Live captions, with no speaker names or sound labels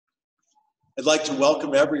I'd like to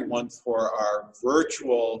welcome everyone for our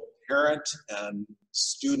virtual parent and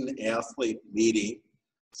student athlete meeting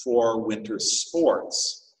for winter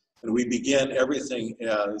sports. And we begin everything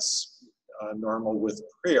as normal with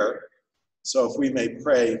prayer. So if we may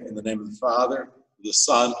pray in the name of the Father, the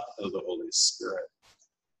Son, and of the Holy Spirit.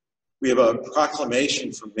 We have a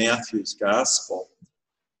proclamation from Matthew's Gospel.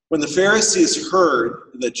 When the Pharisees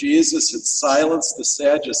heard that Jesus had silenced the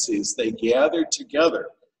Sadducees, they gathered together.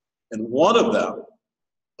 And one of them,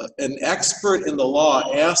 an expert in the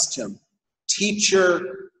law, asked him,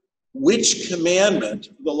 "Teacher, which commandment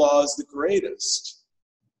of the law is the greatest?"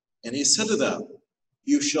 And he said to them,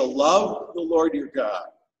 "You shall love the Lord your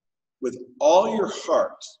God with all your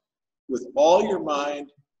heart, with all your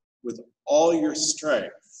mind, with all your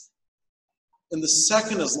strength. And the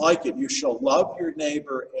second is like it, you shall love your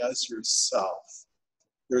neighbor as yourself.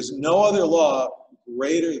 There's no other law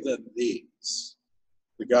greater than these."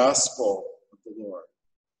 The gospel of the Lord.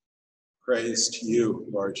 Praise to you,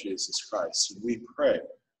 Lord Jesus Christ. And we pray.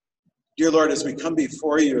 Dear Lord, as we come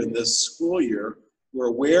before you in this school year, we're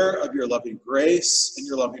aware of your loving grace and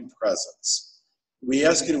your loving presence. We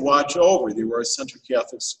ask you to watch over the Aurora Central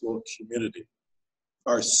Catholic School community,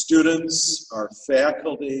 our students, our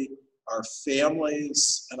faculty, our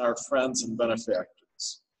families, and our friends and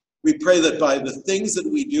benefactors. We pray that by the things that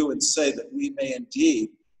we do and say that we may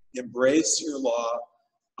indeed embrace your law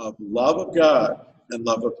of love of God and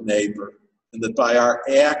love of neighbor, and that by our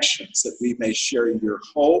actions that we may share your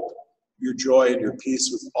hope, your joy, and your peace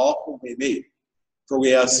with all whom we meet. For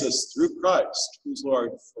we ask this through Christ, who's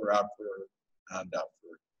Lord forever and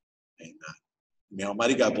ever. Amen. May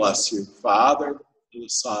Almighty God bless you, Father, and the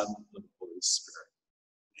Son, and the Holy Spirit.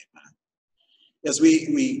 Amen. As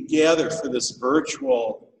we gather for this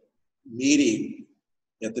virtual meeting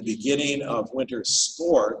at the beginning of winter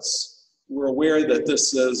sports, we're aware that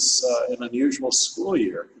this is an unusual school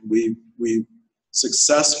year. We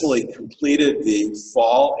successfully completed the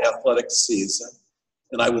fall athletic season,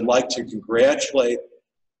 and I would like to congratulate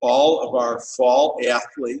all of our fall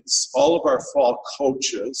athletes, all of our fall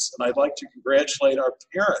coaches, and I'd like to congratulate our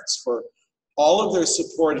parents for all of their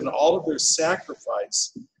support and all of their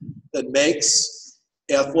sacrifice that makes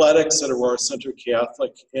athletics at Aurora Central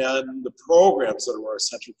Catholic and the programs at Aurora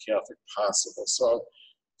Central Catholic possible. So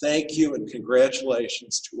thank you and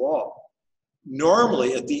congratulations to all.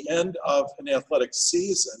 Normally, at the end of an athletic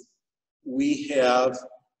season, we have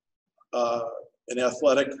an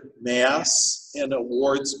athletic mass and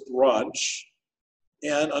awards brunch.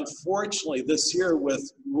 And unfortunately, this year,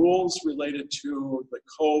 with rules related to the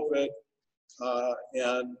COVID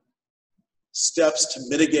and steps to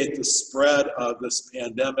mitigate the spread of this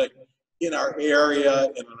pandemic in our area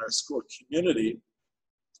and in our school community,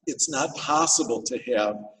 it's not possible to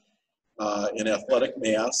have an athletic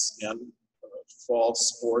mass and fall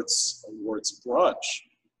sports awards brunch.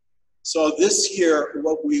 So this year,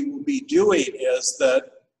 what we will be doing is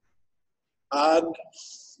that on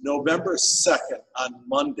November 2nd, on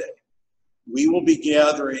Monday, we will be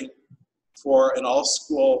gathering for an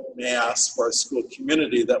all-school mass for our school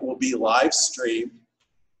community that will be live streamed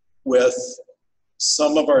with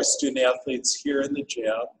some of our student athletes here in the gym,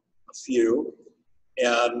 a few,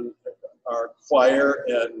 and our choir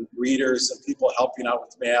and readers and people helping out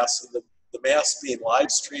with Mass, and the Mass being live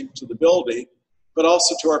streamed to the building, but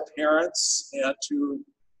also to our parents and to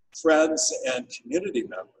friends and community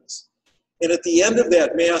members. And at the end of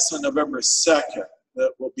that Mass on November 2nd,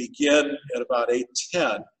 that will begin at about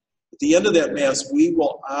 8:10, at the end of that Mass, we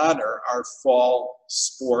will honor our fall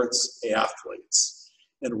sports athletes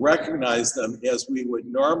and recognize them as we would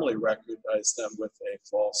normally recognize them with a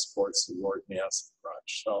fall sports award mass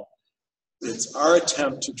brunch. So it's our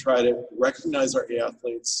attempt to try to recognize our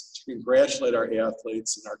athletes, to congratulate our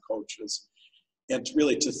athletes and our coaches, and to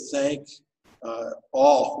really to thank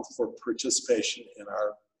all for participation in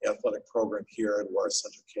our athletic program here at Aurora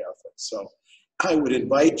Central Catholic. So I would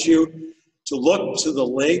invite you to look to the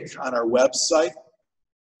link on our website,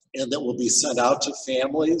 and that will be sent out to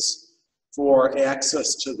families for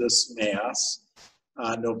access to this Mass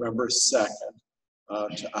on November 2nd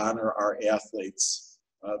to honor our athletes.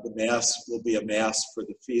 The Mass will be a Mass for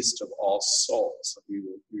the Feast of All Souls. We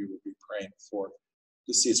will be praying for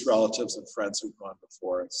deceased relatives and friends who've gone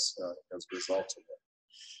before us as a result of it.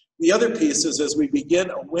 The other piece is, as we begin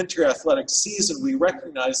a winter athletic season, we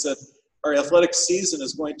recognize that our athletic season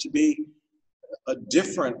is going to be a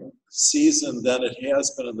different season than it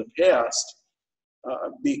has been in the past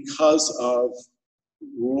because of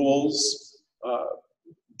rules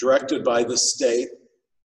directed by the state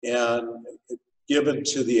and given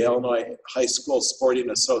to the Illinois High School Sporting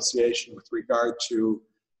Association with regard to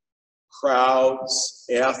crowds,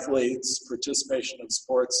 athletes, participation in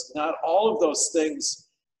sports. Not all of those things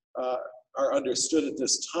are understood at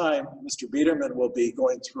this time. Mr. Biederman will be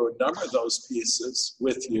going through a number of those pieces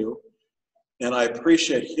with you, and I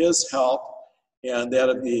appreciate his help and that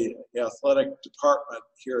of the athletic department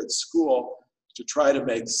here at school to try to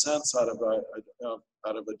make sense out of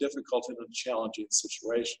a difficult and challenging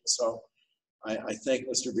situation. So I thank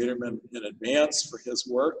Mr. Biederman in advance for his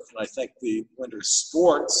work, and I thank the winter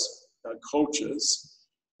sports coaches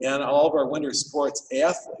and all of our winter sports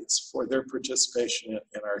athletes for their participation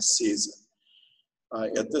in our season.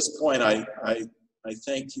 At this point, I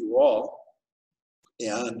thank you all,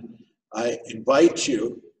 and I invite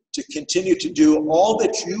you to continue to do all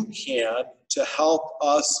that you can to help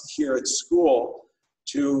us here at school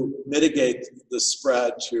to mitigate the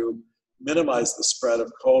spread, to minimize the spread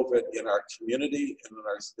of COVID in our community and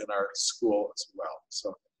in our school as well.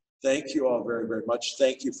 So thank you all very, very much.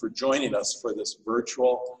 Thank you for joining us for this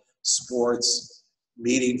virtual sports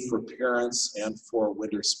meeting for parents and for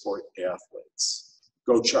winter sport athletes.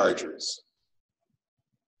 Go Chargers.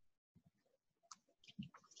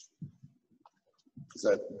 Is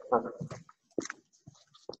that perfect?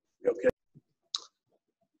 Okay.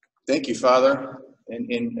 Thank you, Father.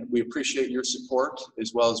 And we appreciate your support,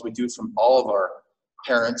 as well as we do from all of our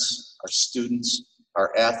parents, our students,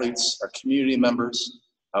 our athletes, our community members.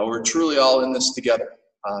 We're truly all in this together.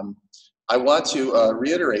 I want to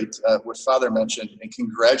reiterate what Father mentioned and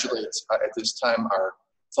congratulate at this time our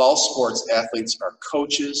fall sports athletes, our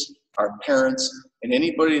coaches, our parents, and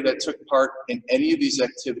anybody that took part in any of these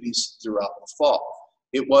activities throughout the fall.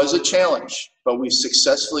 It was a challenge, but we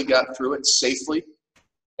successfully got through it safely,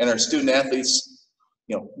 and our student athletes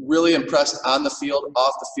really impressed on the field,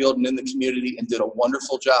 off the field, and in the community, and did a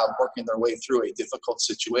wonderful job working their way through a difficult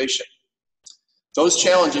situation. Those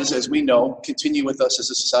challenges, as we know, continue with us as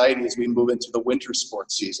a society as we move into the winter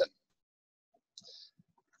sports season.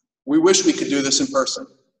 We wish we could do this in person.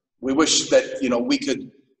 We wish that we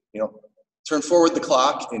could turn forward the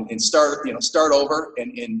clock and start over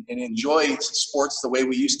and enjoy sports the way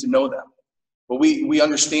we used to know them. But we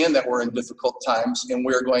understand that we're in difficult times, and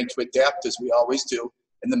we're going to adapt as we always do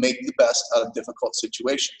and to make the best out of difficult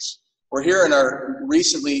situations. We're here in our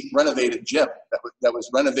recently renovated gym that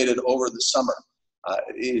was renovated over the summer.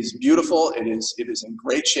 It is beautiful, it is in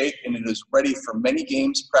great shape, and it is ready for many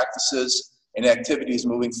games, practices, and activities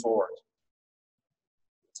moving forward.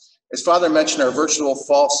 As Father mentioned, our virtual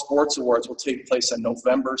Fall Sports Awards will take place on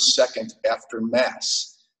November 2nd after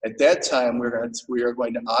Mass. At that time, we are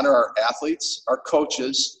going to honor our athletes, our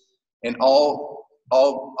coaches, and all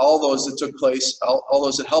those that took place, all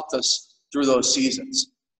those that helped us through those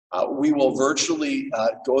seasons. We will virtually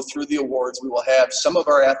go through the awards. We will have some of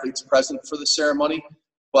our athletes present for the ceremony,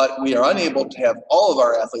 but we are unable to have all of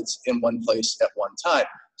our athletes in one place at one time.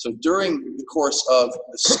 So during the course of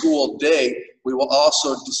the school day, we will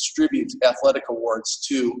also distribute athletic awards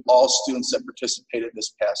to all students that participated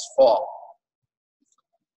this past fall.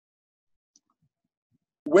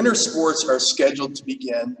 Winter sports are scheduled to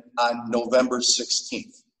begin on November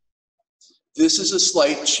 16th. This is a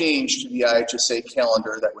slight change to the IHSA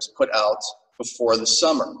calendar that was put out before the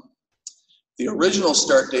summer. The original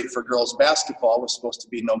start date for girls basketball was supposed to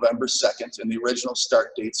be November 2nd, and the original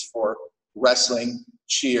start dates for wrestling,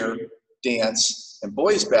 cheer, dance, and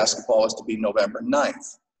boys basketball was to be November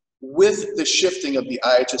 9th. With the shifting of the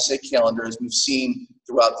IHSA calendar, as we've seen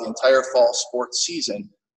throughout the entire fall sports season,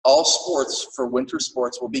 all sports for winter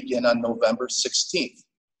sports will begin on November 16th.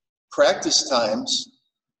 Practice times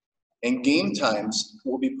and game times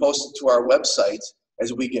will be posted to our website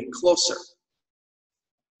as we get closer.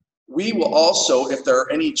 We will also, if there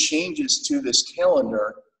are any changes to this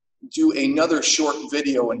calendar, do another short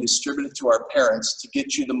video and distribute it to our parents to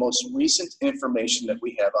get you the most recent information that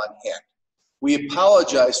we have on hand. We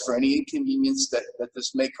apologize for any inconvenience that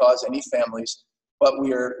this may cause any families, but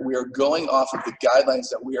we are going off of the guidelines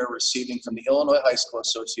that we are receiving from the Illinois High School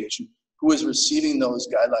Association, who is receiving those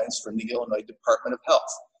guidelines from the Illinois Department of Health.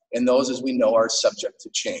 And those, as we know, are subject to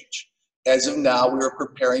change. As of now, we are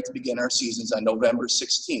preparing to begin our seasons on November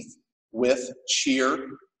 16th with cheer,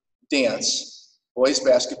 dance, boys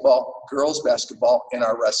basketball, girls basketball, and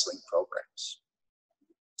our wrestling programs.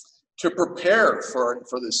 To prepare for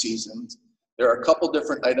the seasons, there are a couple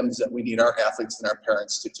different items that we need our athletes and our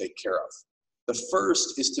parents to take care of. The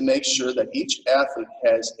first is to make sure that each athlete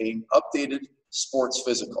has an updated sports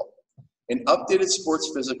physical. An updated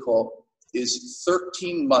sports physical is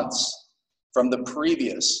 13 months from the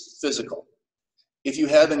previous physical. If you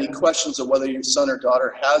have any questions of whether your son or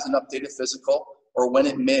daughter has an updated physical or when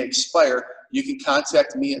it may expire, you can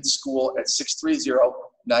contact me at school at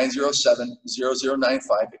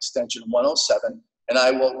 907-0095, extension 107, and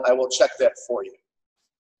I will check that for you.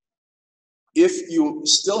 If you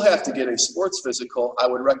still have to get a sports physical, I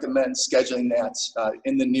would recommend scheduling that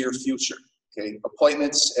in the near future. Okay,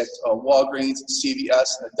 appointments at Walgreens,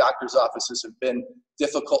 CVS, and the doctor's offices have been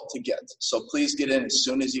difficult to get. So please get in as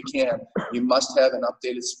soon as you can. You must have an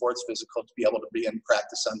updated sports physical to be able to be in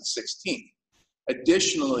practice on the 16th.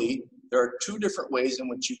 Additionally, there are two different ways in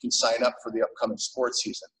which you can sign up for the upcoming sports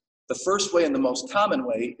season. The first way and the most common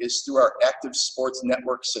way is through our Active Sports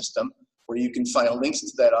Network system, where you can find links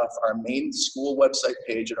to that off our main school website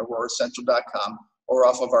page at auroracentral.com or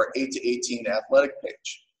off of our 8 to 18 athletic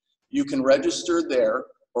page. You can register there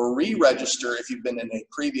or re-register if you've been in a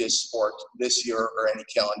previous sport this year or any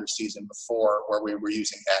calendar season before where we were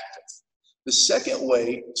using Active. The second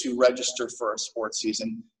way to register for a sports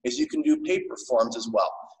season is you can do paper forms as well.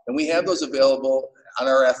 And we have those available on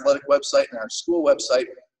our athletic website and our school website,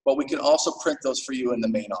 but we can also print those for you in the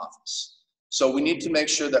main office. So we need to make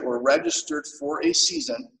sure that we're registered for a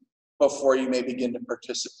season before you may begin to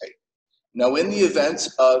participate. Now, in the event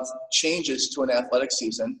of changes to an athletic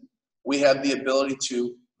season, we have the ability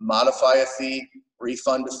to modify a fee,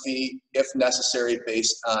 refund a fee, if necessary,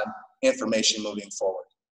 based on information moving forward,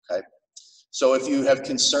 okay? So if you have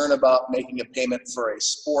concern about making a payment for a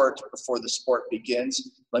sport before the sport begins,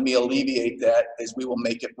 let me alleviate that, as we will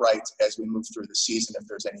make it right as we move through the season if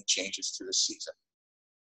there's any changes to the season.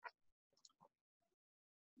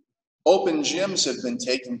 Open gyms have been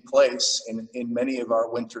taking place in many of our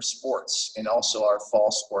winter sports and also our fall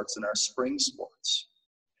sports and our spring sports.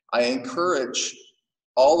 I encourage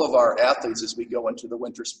all of our athletes as we go into the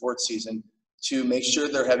winter sports season to make sure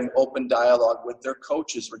they're having open dialogue with their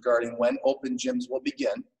coaches regarding when open gyms will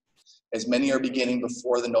begin, as many are beginning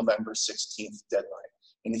before the November 16th deadline.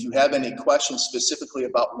 And if you have any questions specifically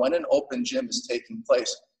about when an open gym is taking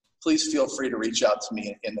place, please feel free to reach out to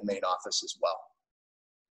me in the main office as well.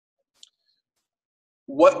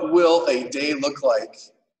 What will a day look like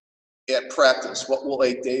at practice? What will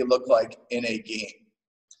a day look like in a game?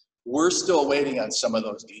 We're still waiting on some of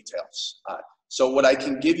those details. So what I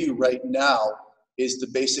can give you right now is the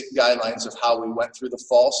basic guidelines of how we went through the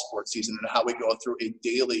fall sports season and how we go through a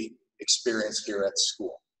daily experience here at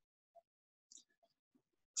school.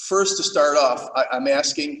 First, to start off, I'm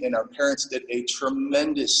asking, and our parents did a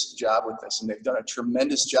tremendous job with this, and they've done a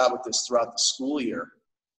tremendous job with this throughout the school year,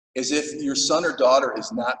 is if your son or daughter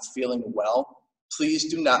is not feeling well, please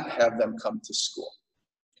do not have them come to school.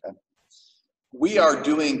 Okay? We are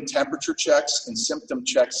doing temperature checks and symptom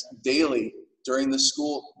checks daily during the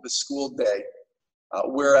school day.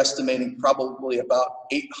 We're estimating probably about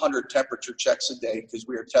 800 temperature checks a day because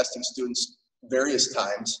we are testing students various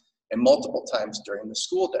times and multiple times during the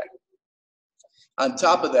school day. On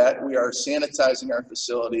top of that, we are sanitizing our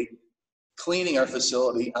facility, cleaning our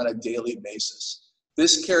facility on a daily basis.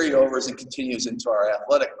 This carryovers and continues into our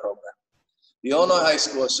athletic program. The Illinois High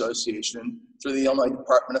School Association, through the Illinois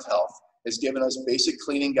Department of Health, has given us basic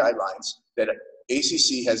cleaning guidelines that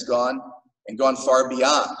ACC has gone far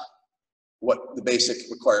beyond what the basic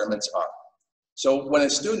requirements are. So when a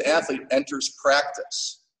student athlete enters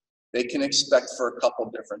practice, they can expect for a couple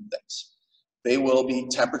different things. They will be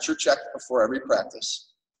temperature checked before every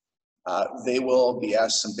practice. They will be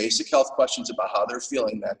asked some basic health questions about how they're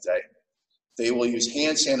feeling that day. They will use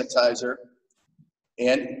hand sanitizer,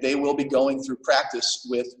 and they will be going through practice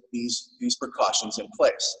with these precautions in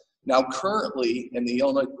place. Now, currently,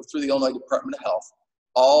 through the Illinois Department of Health,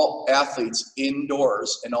 all athletes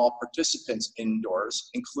indoors and all participants indoors,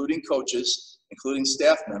 including coaches, including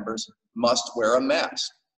staff members, must wear a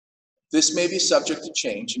mask. This may be subject to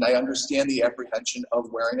change, and I understand the apprehension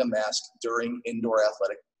of wearing a mask during indoor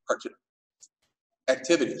athletic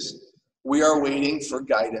activities. We are waiting for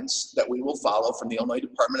guidance that we will follow from the Illinois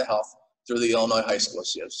Department of Health through the Illinois High School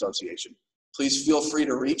Association. Please feel free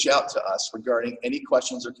to reach out to us regarding any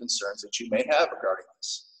questions or concerns that you may have regarding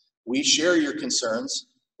this. We share your concerns,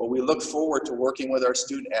 but we look forward to working with our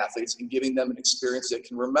student athletes and giving them an experience they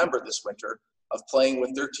can remember this winter of playing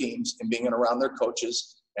with their teams and being around their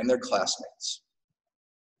coaches and their classmates.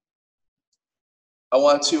 I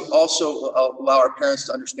want to also allow our parents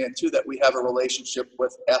to understand too that we have a relationship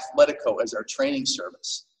with Athletico as our training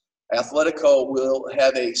service. Athletico will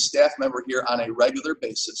have a staff member here on a regular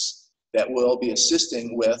basis that will be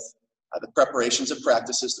assisting with the preparations of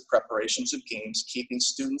practices, the preparations of games, keeping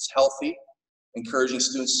students healthy, encouraging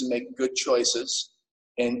students to make good choices,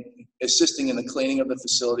 and assisting in the cleaning of the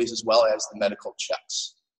facilities as well as the medical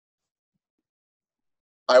checks.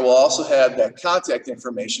 I will also have that contact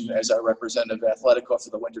information as our representative of Athletico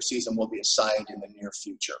for the winter season will be assigned in the near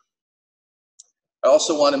future. I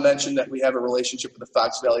also want to mention that we have a relationship with the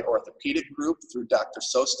Fox Valley Orthopedic Group through Dr.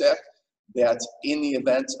 Sostak, that in the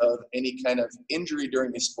event of any kind of injury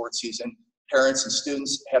during the sports season, parents and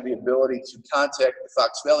students have the ability to contact the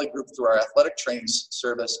Fox Valley Group through our athletic training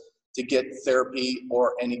service to get therapy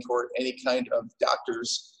or any kind of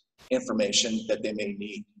doctor's information that they may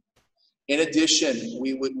need. In addition,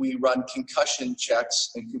 we run concussion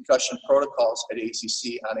checks and concussion protocols at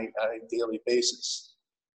ACC on a daily basis.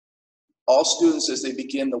 All students, as they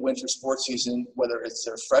begin the winter sports season, whether it's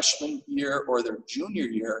their freshman year or their junior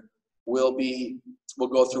year, will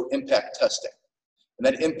go through impact testing. And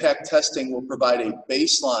that impact testing will provide a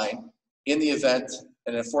baseline in the event,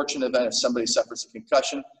 an unfortunate event, if somebody suffers a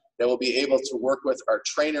concussion, that will be able to work with our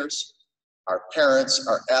trainers, our parents,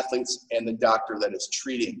 our athletes, and the doctor that is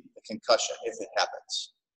treating the concussion if it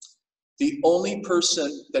happens. The only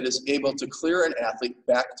person that is able to clear an athlete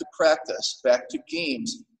back to practice, back to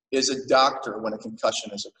games, is a doctor when a concussion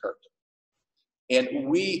has occurred. And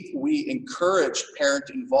we encourage parent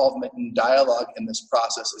involvement and dialogue in this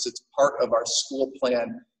process as it's part of our school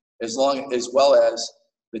plan, as well as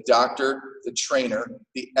the doctor, the trainer,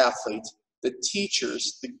 the athlete, the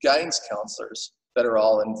teachers, the guidance counselors that are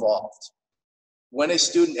all involved. When a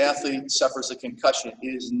student athlete suffers a concussion, it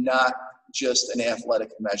is not just an athletic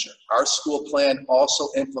measure. Our school plan also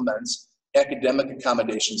implements academic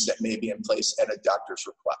accommodations that may be in place at a doctor's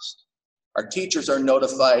request. Our teachers are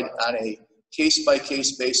notified on a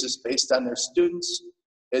case-by-case basis based on their students,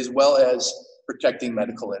 as well as protecting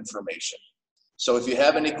medical information. So if you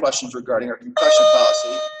have any questions regarding our concussion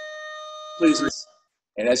policy, please.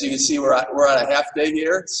 And as you can see, we're on a half day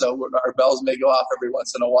here, so our bells may go off every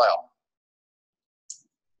once in a while.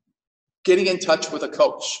 Getting in touch with a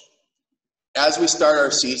coach. As we start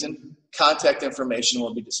our season, contact information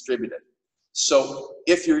will be distributed. So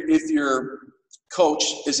if your coach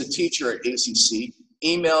is a teacher at ACC,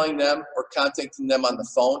 emailing them or contacting them on the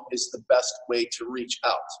phone is the best way to reach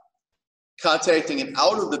out. Contacting an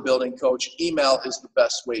out-of-the-building coach, email is the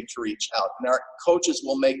best way to reach out. And our coaches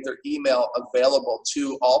will make their email available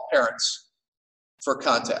to all parents for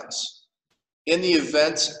contacts. In the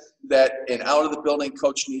event that an out-of-the-building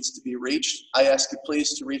coach needs to be reached, I ask you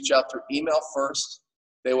please to reach out through email first.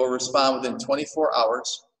 They will respond within 24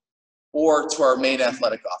 hours, or to our main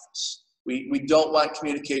athletic office. We don't want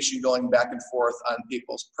communication going back and forth on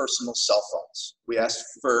people's personal cell phones. We ask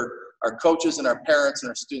for our coaches and our parents and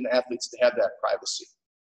our student athletes to have that privacy.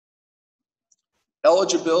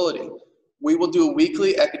 Eligibility. We will do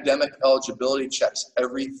weekly academic eligibility checks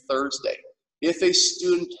every Thursday. If a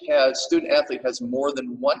student athlete has more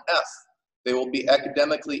than one F, they will be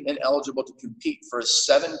academically ineligible to compete for a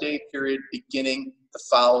 7-day period beginning the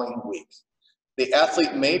following week. The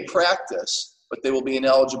athlete may practice, but they will be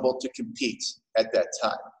ineligible to compete at that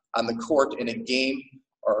time on the court in a game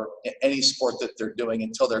or in any sport that they're doing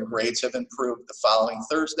until their grades have improved the following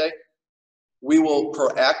Thursday. We will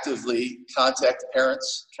proactively contact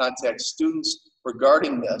parents, contact students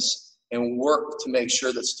regarding this, and work to make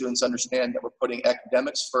sure that students understand that we're putting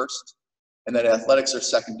academics first and that athletics are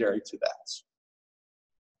secondary to that.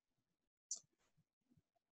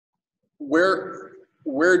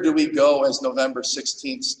 Where do we go as November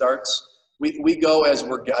 16th starts? We go as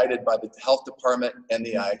we're guided by the health department and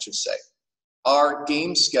the IHSA. Our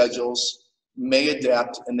game schedules may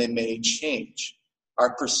adapt and they may change.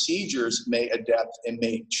 Our procedures may adapt and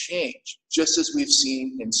may change, just as we've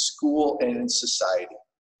seen in school and in society.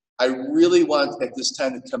 I really want at this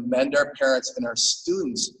time to commend our parents and our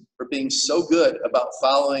students for being so good about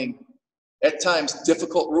following, at times,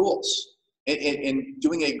 difficult rules and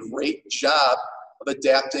doing a great job of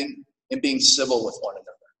adapting and being civil with one another.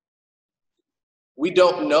 We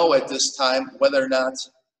don't know at this time whether or not,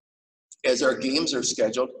 as our games are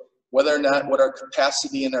scheduled, whether or not what our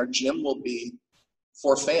capacity in our gym will be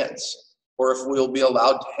for fans, or if we'll be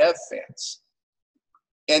allowed to have fans.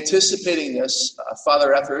 Anticipating this,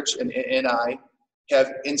 Father Etheridge and I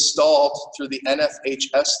have installed through the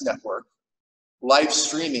NFHS network live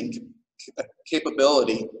streaming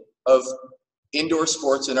capability of indoor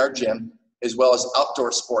sports in our gym, as well as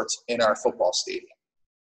outdoor sports in our football stadium.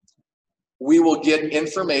 We will get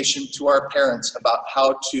information to our parents about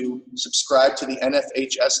how to subscribe to the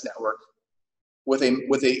NFHS network with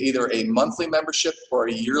either a monthly membership or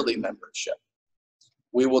a yearly membership.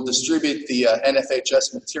 We will distribute the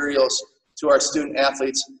NFHS materials to our student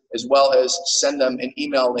athletes, as well as send them in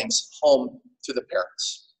email links home to the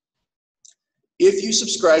parents. If you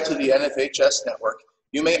subscribe to the NFHS network,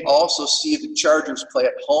 you may also see the Chargers play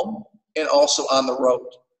at home and also on the road.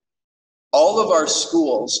 All of our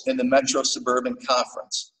schools in the Metro Suburban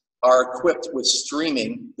Conference are equipped with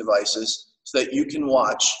streaming devices so that you can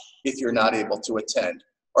watch if you're not able to attend,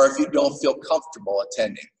 or if you don't feel comfortable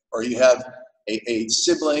attending, or you have a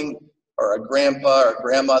sibling or a grandpa or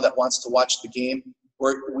grandma that wants to watch the game,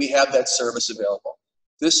 we have that service available.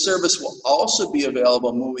 This service will also be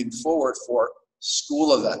available moving forward for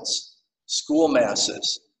school events, school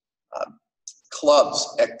masses,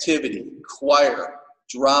 clubs, activity, choir,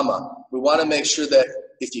 drama. We want to make sure that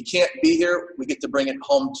if you can't be here, we get to bring it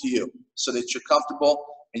home to you so that you're comfortable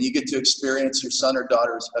and you get to experience your son or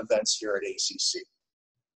daughter's events here at ACC.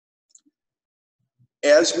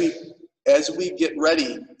 As we get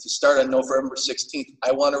ready to start on November 16th,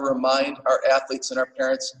 I want to remind our athletes and our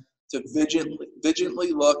parents to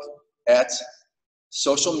vigilantly look at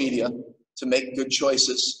social media, to make good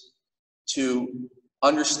choices, to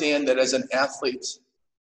understand that as an athlete,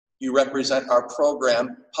 you represent our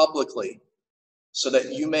program publicly so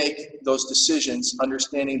that you make those decisions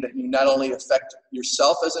understanding that you not only affect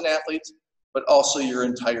yourself as an athlete, but also your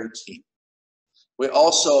entire team. We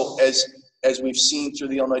also, as we've seen through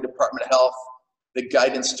the Illinois Department of Health, the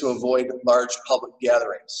guidance to avoid large public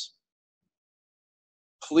gatherings.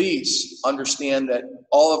 Please understand that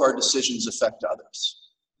all of our decisions affect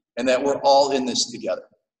others and that we're all in this together.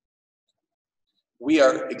 We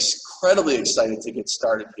are incredibly excited to get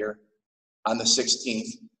started here on the 16th.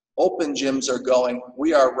 Open gyms are going.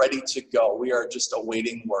 We are ready to go. We are just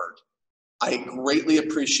awaiting word. I greatly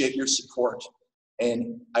appreciate your support,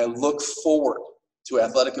 and I look forward to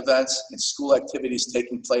athletic events and school activities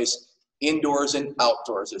taking place indoors and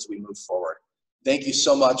outdoors as we move forward. Thank you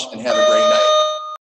so much, and have a great night.